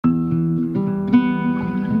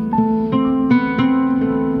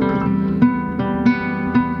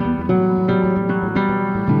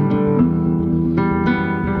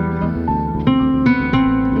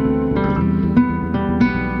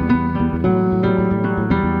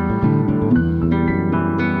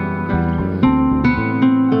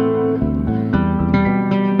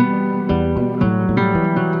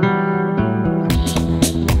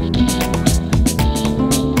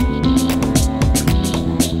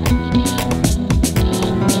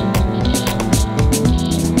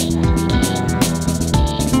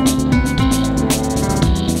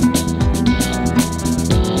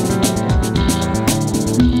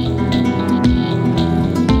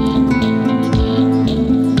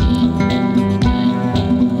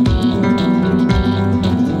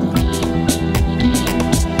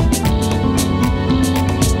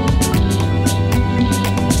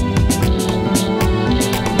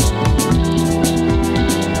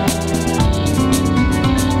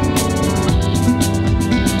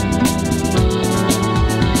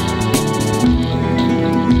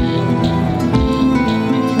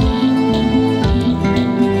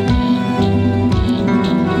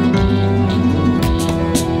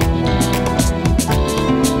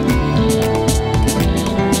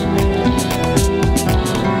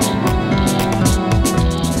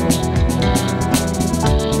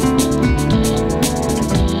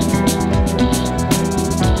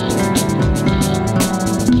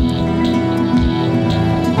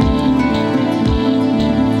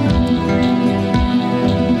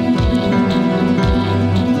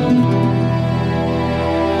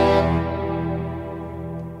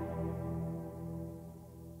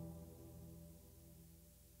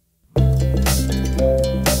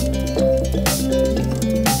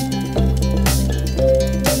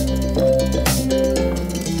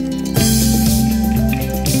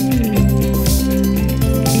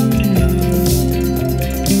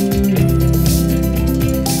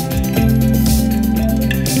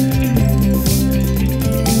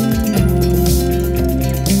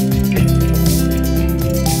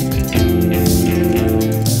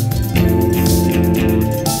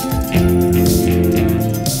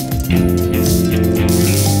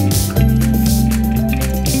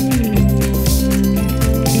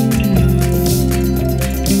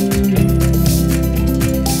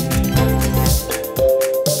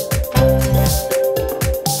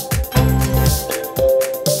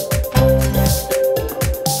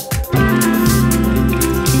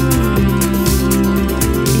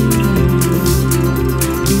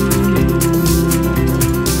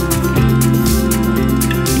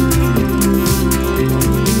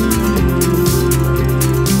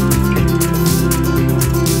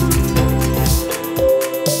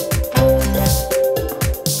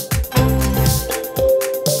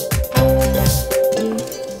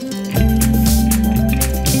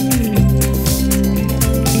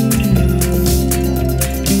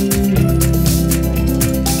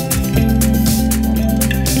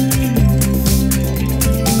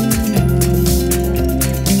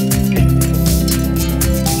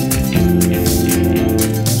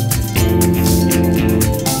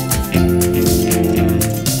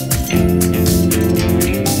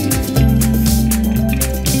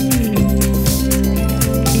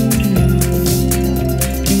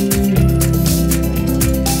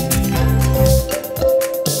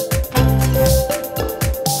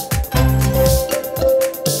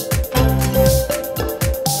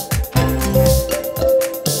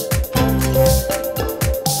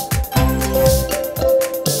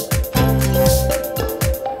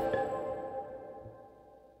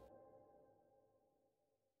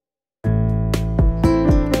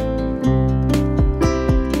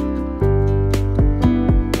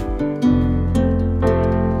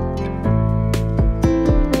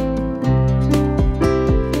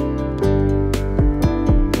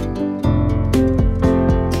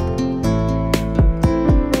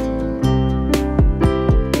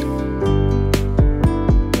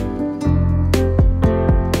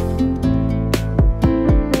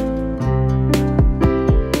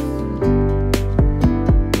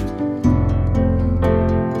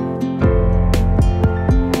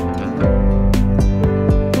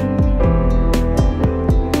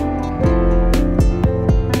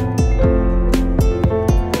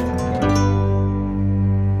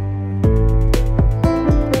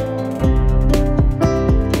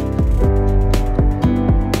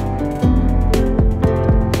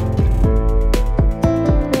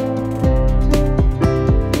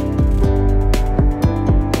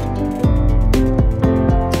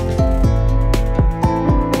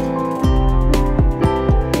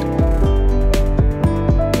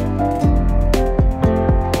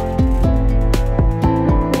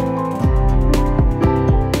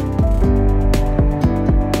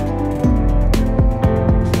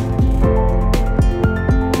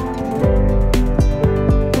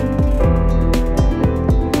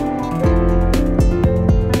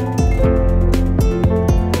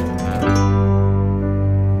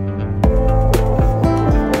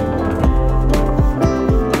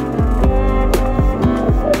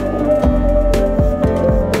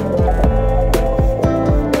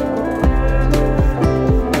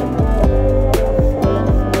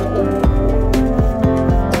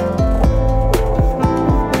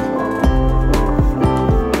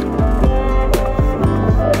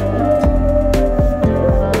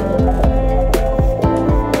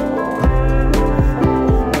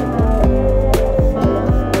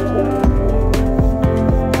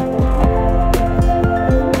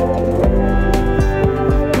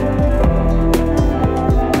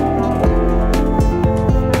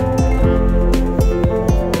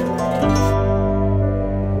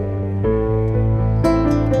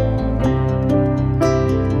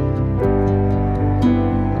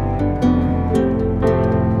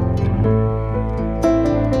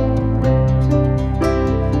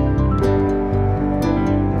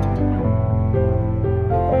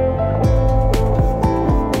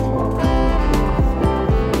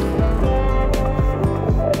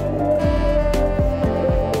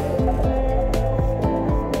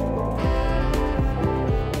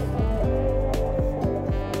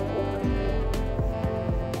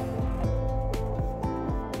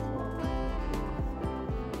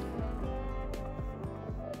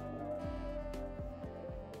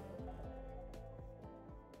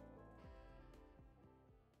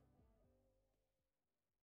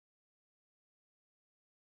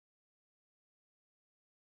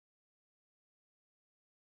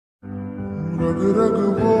रग रग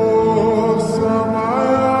वो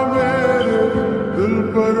समाया मेरे दिल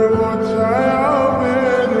पर, वो छाया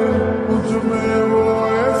मेरे मुझ में, वो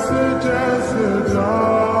ऐसे जैसे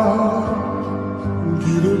जान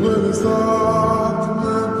गिर बरसात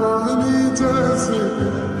में पानी जैसे,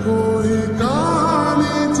 कोई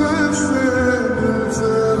कहानी जैसे, दिल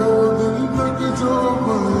से हो दिल तक जो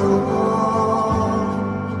बयान,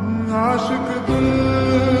 आशिक दिल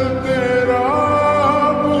तेरा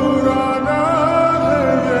पुराना है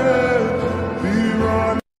ये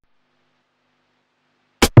दीवाना।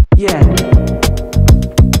 Yeah.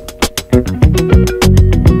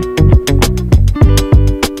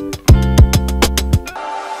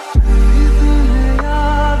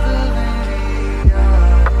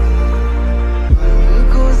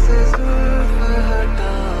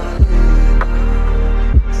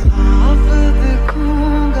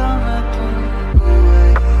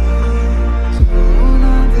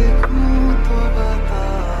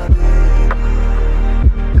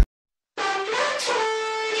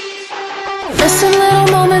 Missing little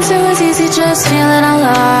moments, it was easy just feeling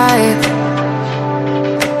alive.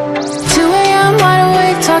 2 a.m. wide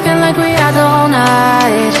awake, talking like we had the whole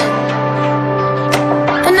night.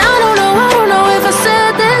 And I don't know if I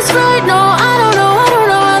said this right. No, I don't know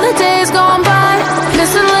how the days gone by.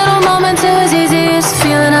 Missing little moments, it was easy just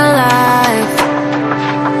feeling alive.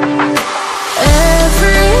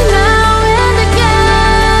 Every now and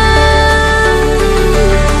again,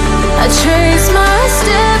 I trace my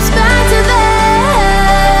steps back to then.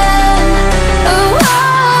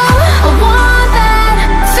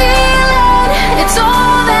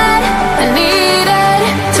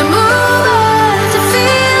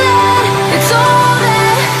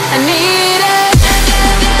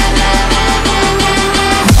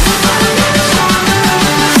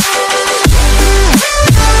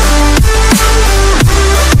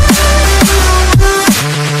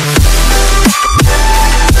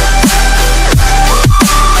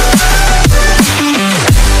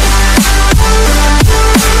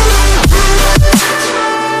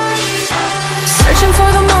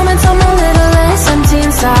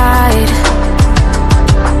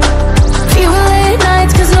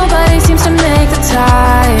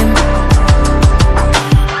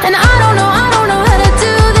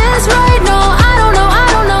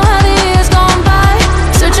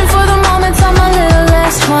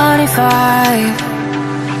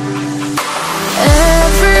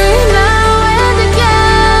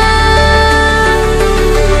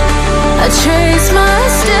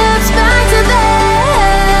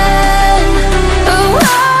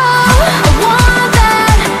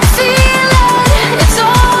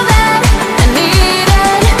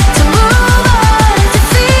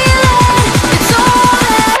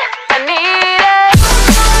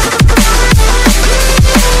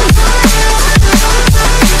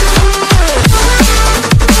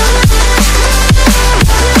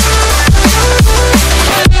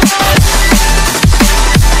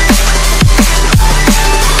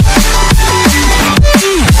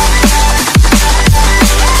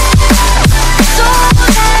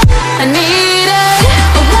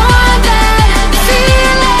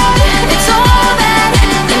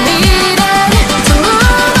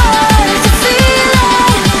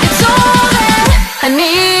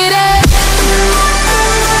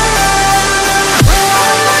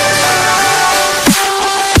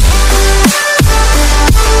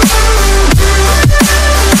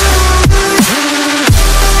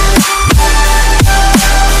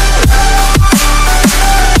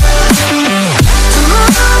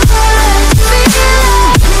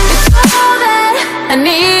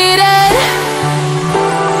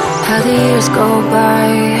 Go by,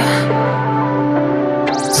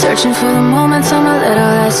 searching for the moments I'm a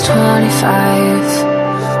little less 25,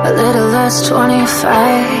 a little less 25,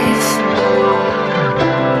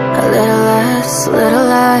 a little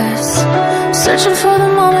less, searching for the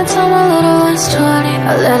moments I'm a little less 20,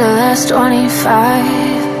 a little less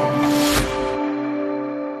 25.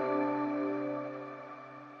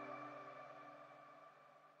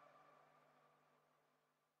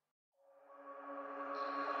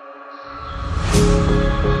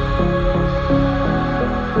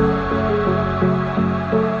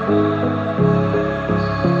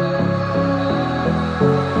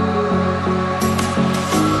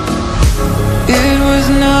 It was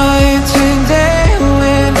not